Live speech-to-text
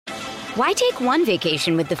Why take one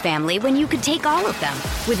vacation with the family when you could take all of them?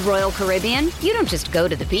 With Royal Caribbean, you don't just go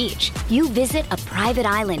to the beach. You visit a private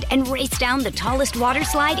island and race down the tallest water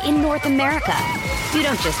slide in North America. You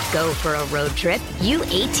don't just go for a road trip. You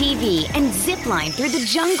ATV and zip line through the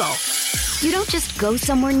jungle. You don't just go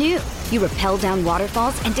somewhere new. You rappel down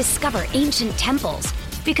waterfalls and discover ancient temples.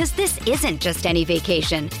 Because this isn't just any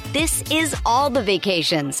vacation. This is all the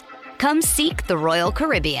vacations. Come seek the Royal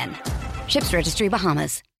Caribbean. Ships Registry,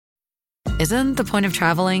 Bahamas. Isn't the point of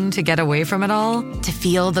traveling to get away from it all? To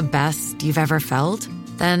feel the best you've ever felt?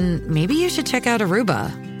 Then maybe you should check out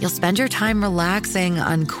Aruba. You'll spend your time relaxing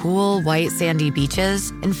on cool, white, sandy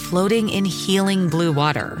beaches and floating in healing blue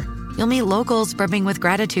water. You'll meet locals brimming with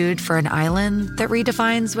gratitude for an island that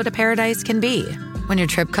redefines what a paradise can be. When your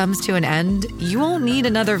trip comes to an end, you won't need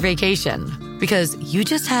another vacation because you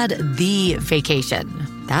just had the vacation.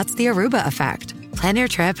 That's the Aruba effect. Plan your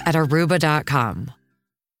trip at Aruba.com.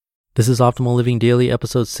 This is Optimal Living Daily,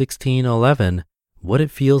 episode 1611, What It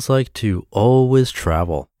Feels Like to Always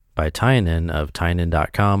Travel, by Tynan of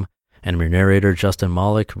Tynan.com. And I'm your narrator, Justin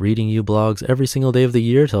Malik, reading you blogs every single day of the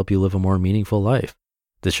year to help you live a more meaningful life.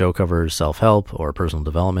 This show covers self-help or personal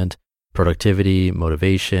development, productivity,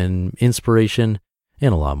 motivation, inspiration,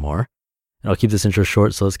 and a lot more. And I'll keep this intro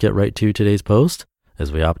short, so let's get right to today's post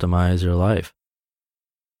as we optimize your life.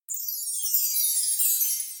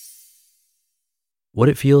 What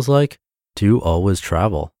It Feels Like to Always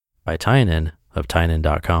Travel, by Tynan of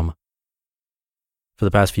Tynan.com. For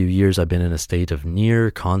the past few years, I've been in a state of near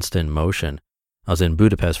constant motion. I was in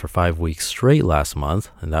Budapest for 5 weeks straight last month,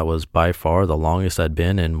 and that was by far the longest I'd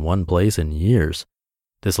been in one place in years.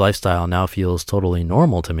 This lifestyle now feels totally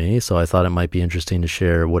normal to me, so I thought it might be interesting to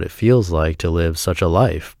share what it feels like to live such a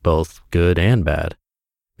life, both good and bad.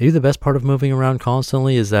 Maybe the best part of moving around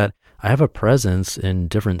constantly is that I have a presence in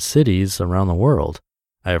different cities around the world.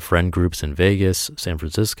 I have friend groups in Vegas, San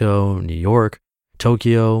Francisco, New York,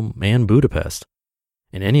 Tokyo, and Budapest.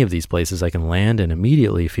 In any of these places, I can land and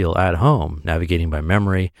immediately feel at home, navigating by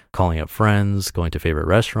memory, calling up friends, going to favorite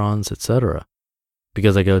restaurants, etc.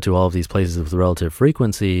 Because I go to all of these places with relative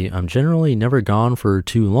frequency, I'm generally never gone for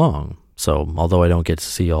too long. So although I don't get to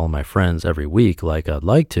see all my friends every week like I'd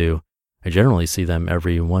like to, I generally see them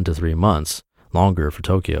every 1 to 3 months, longer for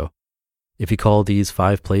Tokyo. If you call these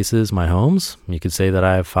 5 places my homes, you could say that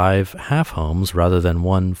I have 5 half homes rather than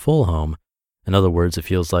 1 full home. In other words, it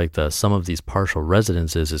feels like the sum of these partial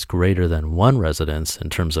residences is greater than one residence in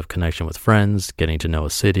terms of connection with friends, getting to know a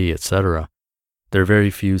city, etc. There are very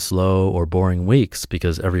few slow or boring weeks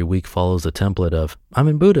because every week follows the template of, I'm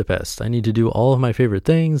in Budapest, I need to do all of my favorite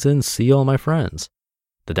things and see all my friends.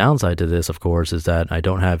 The downside to this, of course, is that I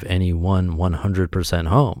don't have any one 100%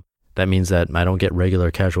 home. That means that I don't get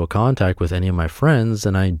regular casual contact with any of my friends,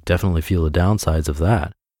 and I definitely feel the downsides of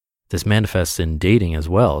that. This manifests in dating as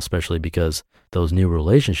well, especially because those new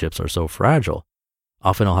relationships are so fragile.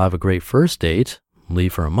 Often I'll have a great first date,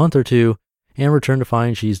 leave for a month or two, and return to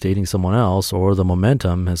find she's dating someone else or the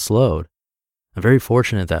momentum has slowed. I'm very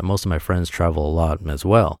fortunate that most of my friends travel a lot as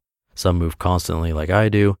well. Some move constantly like I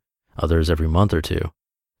do, others every month or two.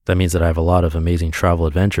 That means that I have a lot of amazing travel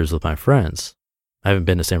adventures with my friends. I haven't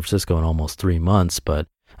been to San Francisco in almost 3 months, but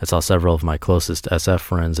I saw several of my closest SF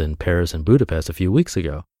friends in Paris and Budapest a few weeks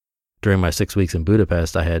ago. During my 6 weeks in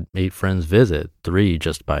Budapest, I had 8 friends visit, 3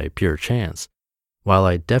 just by pure chance. While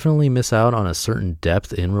I definitely miss out on a certain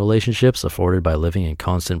depth in relationships afforded by living in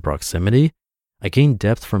constant proximity, I gain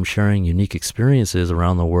depth from sharing unique experiences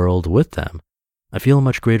around the world with them. I feel a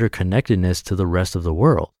much greater connectedness to the rest of the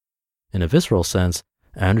world. In a visceral sense,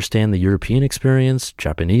 I understand the European experience,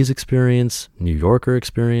 Japanese experience, New Yorker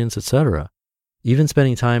experience, etc. Even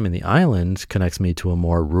spending time in the island connects me to a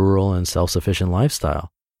more rural and self-sufficient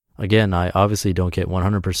lifestyle. Again, I obviously don't get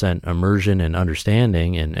 100% immersion and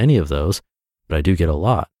understanding in any of those, but I do get a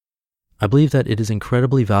lot. I believe that it is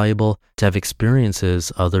incredibly valuable to have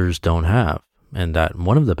experiences others don't have, and that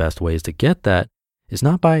one of the best ways to get that is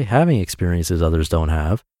not by having experiences others don't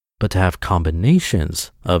have, but to have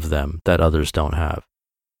combinations of them that others don't have.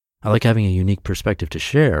 I like having a unique perspective to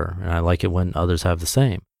share, and I like it when others have the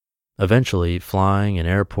same. Eventually, flying and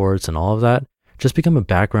airports and all of that just become a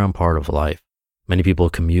background part of life. Many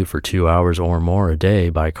people commute for 2 hours or more a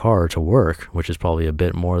day by car to work, which is probably a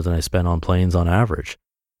bit more than I spend on planes on average.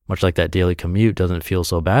 Much like that daily commute doesn't feel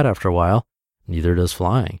so bad after a while, neither does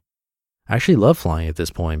flying. I actually love flying at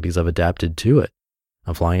this point because I've adapted to it.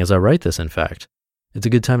 I'm flying as I write this, in fact. It's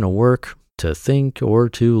a good time to work, to think, or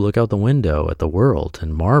to look out the window at the world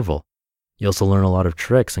and marvel. You also learn a lot of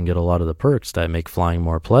tricks and get a lot of the perks that make flying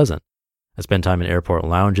more pleasant. I spend time in airport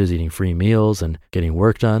lounges eating free meals and getting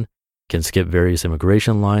work done. can skip various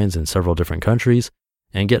immigration lines in several different countries,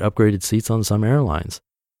 and get upgraded seats on some airlines.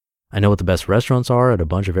 I know what the best restaurants are at a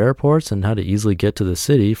bunch of airports and how to easily get to the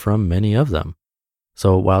city from many of them.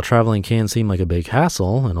 So while traveling can seem like a big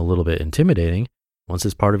hassle and a little bit intimidating, once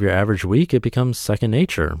it's part of your average week, it becomes second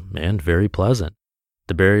nature and very pleasant.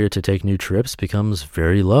 The barrier to take new trips becomes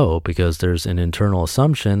very low because there's an internal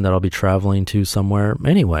assumption that I'll be traveling to somewhere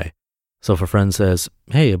anyway. So if a friend says,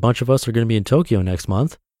 hey, a bunch of us are going to be in Tokyo next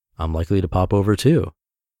month, I'm likely to pop over too.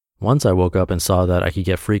 Once I woke up and saw that I could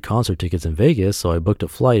get free concert tickets in Vegas, so I booked a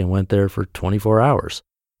flight and went there for 24 hours.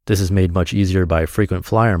 This is made much easier by frequent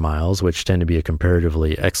flyer miles, which tend to be a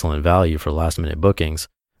comparatively excellent value for last-minute bookings.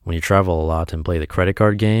 When you travel a lot and play the credit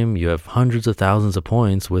card game, you have hundreds of thousands of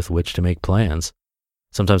points with which to make plans.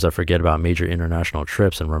 Sometimes I forget about major international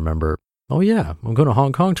trips and remember, oh yeah, I'm going to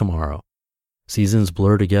Hong Kong tomorrow. Seasons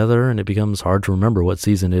blur together and it becomes hard to remember what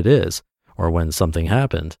season it is or when something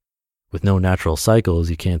happened. With no natural cycles,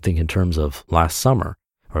 you can't think in terms of last summer,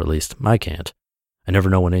 or at least I can't. I never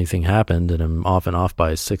know when anything happened and I'm often off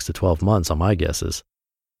by 6 to 12 months on my guesses.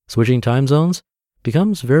 Switching time zones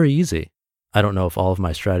becomes very easy. I don't know if all of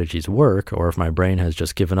my strategies work or if my brain has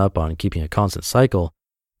just given up on keeping a constant cycle,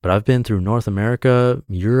 but I've been through North America,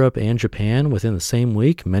 Europe, and Japan within the same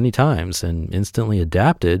week many times and instantly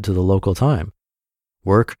adapted to the local time.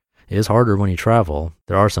 Work is harder when you travel.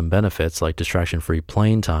 There are some benefits like distraction-free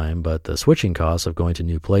plane time, but the switching costs of going to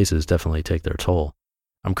new places definitely take their toll.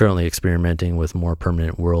 I'm currently experimenting with more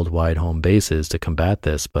permanent worldwide home bases to combat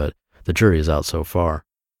this, but the jury is out so far.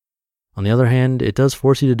 On the other hand, it does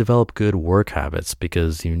force you to develop good work habits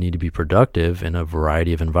because you need to be productive in a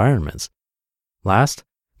variety of environments. Last,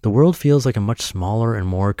 the world feels like a much smaller and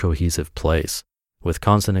more cohesive place. With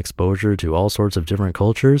constant exposure to all sorts of different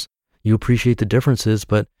cultures, you appreciate the differences,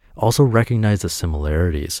 but also recognize the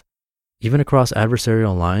similarities. Even across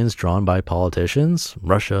adversarial lines drawn by politicians,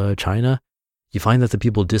 Russia, China, you find that the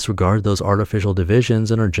people disregard those artificial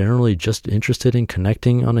divisions and are generally just interested in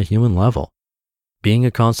connecting on a human level. Being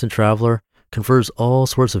a constant traveler confers all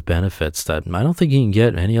sorts of benefits that I don't think you can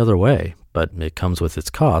get any other way, but it comes with its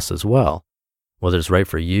costs as well. Whether it's right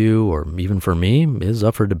for you or even for me is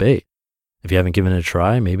up for debate. If you haven't given it a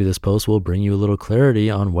try, maybe this post will bring you a little clarity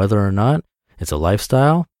on whether or not it's a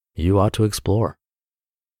lifestyle you ought to explore.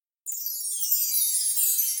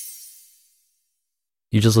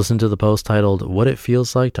 You just listened to the post titled, What It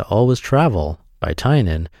Feels Like to Always Travel by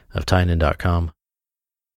Tynan of Tynan.com.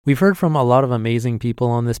 We've heard from a lot of amazing people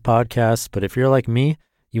on this podcast, but if you're like me,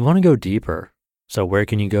 you want to go deeper. So where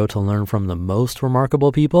can you go to learn from the most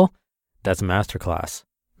remarkable people? That's Masterclass.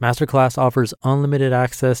 Masterclass offers unlimited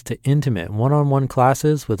access to intimate one-on-one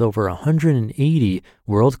classes with over 180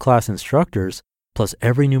 world-class instructors, plus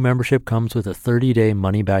every new membership comes with a 30-day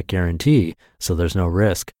money-back guarantee, so there's no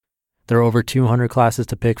risk. There are over 200 classes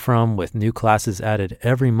to pick from, with new classes added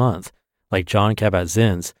every month, like Jon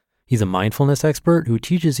Kabat-Zinn's. He's a mindfulness expert who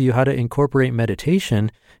teaches you how to incorporate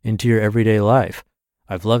meditation into your everyday life.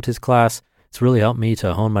 I've loved his class. It's really helped me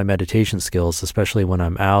to hone my meditation skills, especially when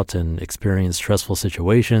I'm out and experience stressful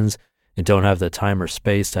situations and don't have the time or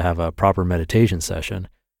space to have a proper meditation session.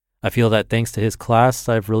 I feel that thanks to his class,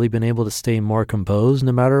 I've really been able to stay more composed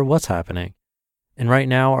no matter what's happening. And right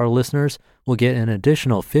now, our listeners will get an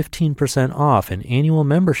additional 15% off an annual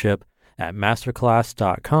membership at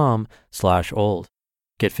masterclass.com/old.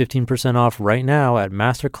 Get 15% off right now at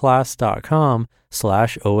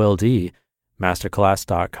masterclass.com/OLD,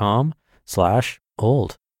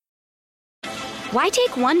 masterclass.com/old. Why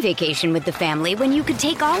take one vacation with the family when you could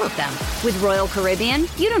take all of them? With Royal Caribbean,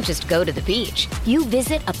 you don't just go to the beach. You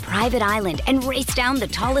visit a private island and race down the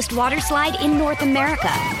tallest water slide in North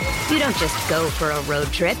America. You don't just go for a road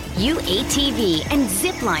trip. You ATV and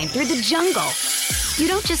zip line through the jungle. You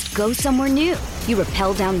don't just go somewhere new. You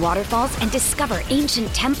rappel down waterfalls and discover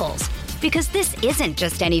ancient temples. Because this isn't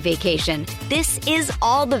just any vacation. This is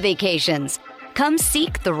all the vacations. Come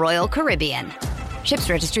seek the Royal Caribbean. Ships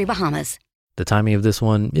Registry, Bahamas. The timing of this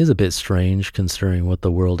one is a bit strange considering what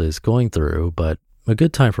the world is going through, but a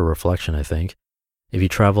good time for reflection, I think. If you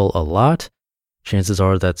travel a lot, chances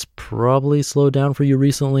are that's probably slowed down for you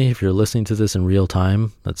recently if you're listening to this in real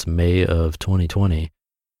time. That's May of 2020.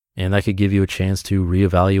 And that could give you a chance to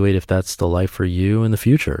reevaluate if that's the life for you in the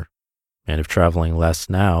future. And if traveling less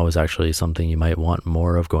now is actually something you might want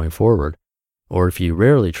more of going forward. Or if you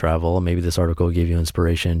rarely travel, maybe this article gave you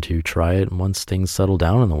inspiration to try it once things settle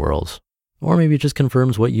down in the world. Or maybe it just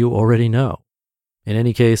confirms what you already know. In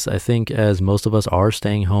any case, I think as most of us are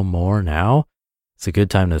staying home more now, it's a good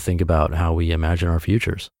time to think about how we imagine our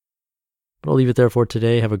futures. But I'll leave it there for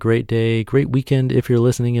today. Have a great day, great weekend if you're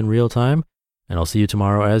listening in real time, And I'll see you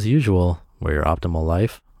tomorrow as usual, where your optimal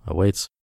life awaits.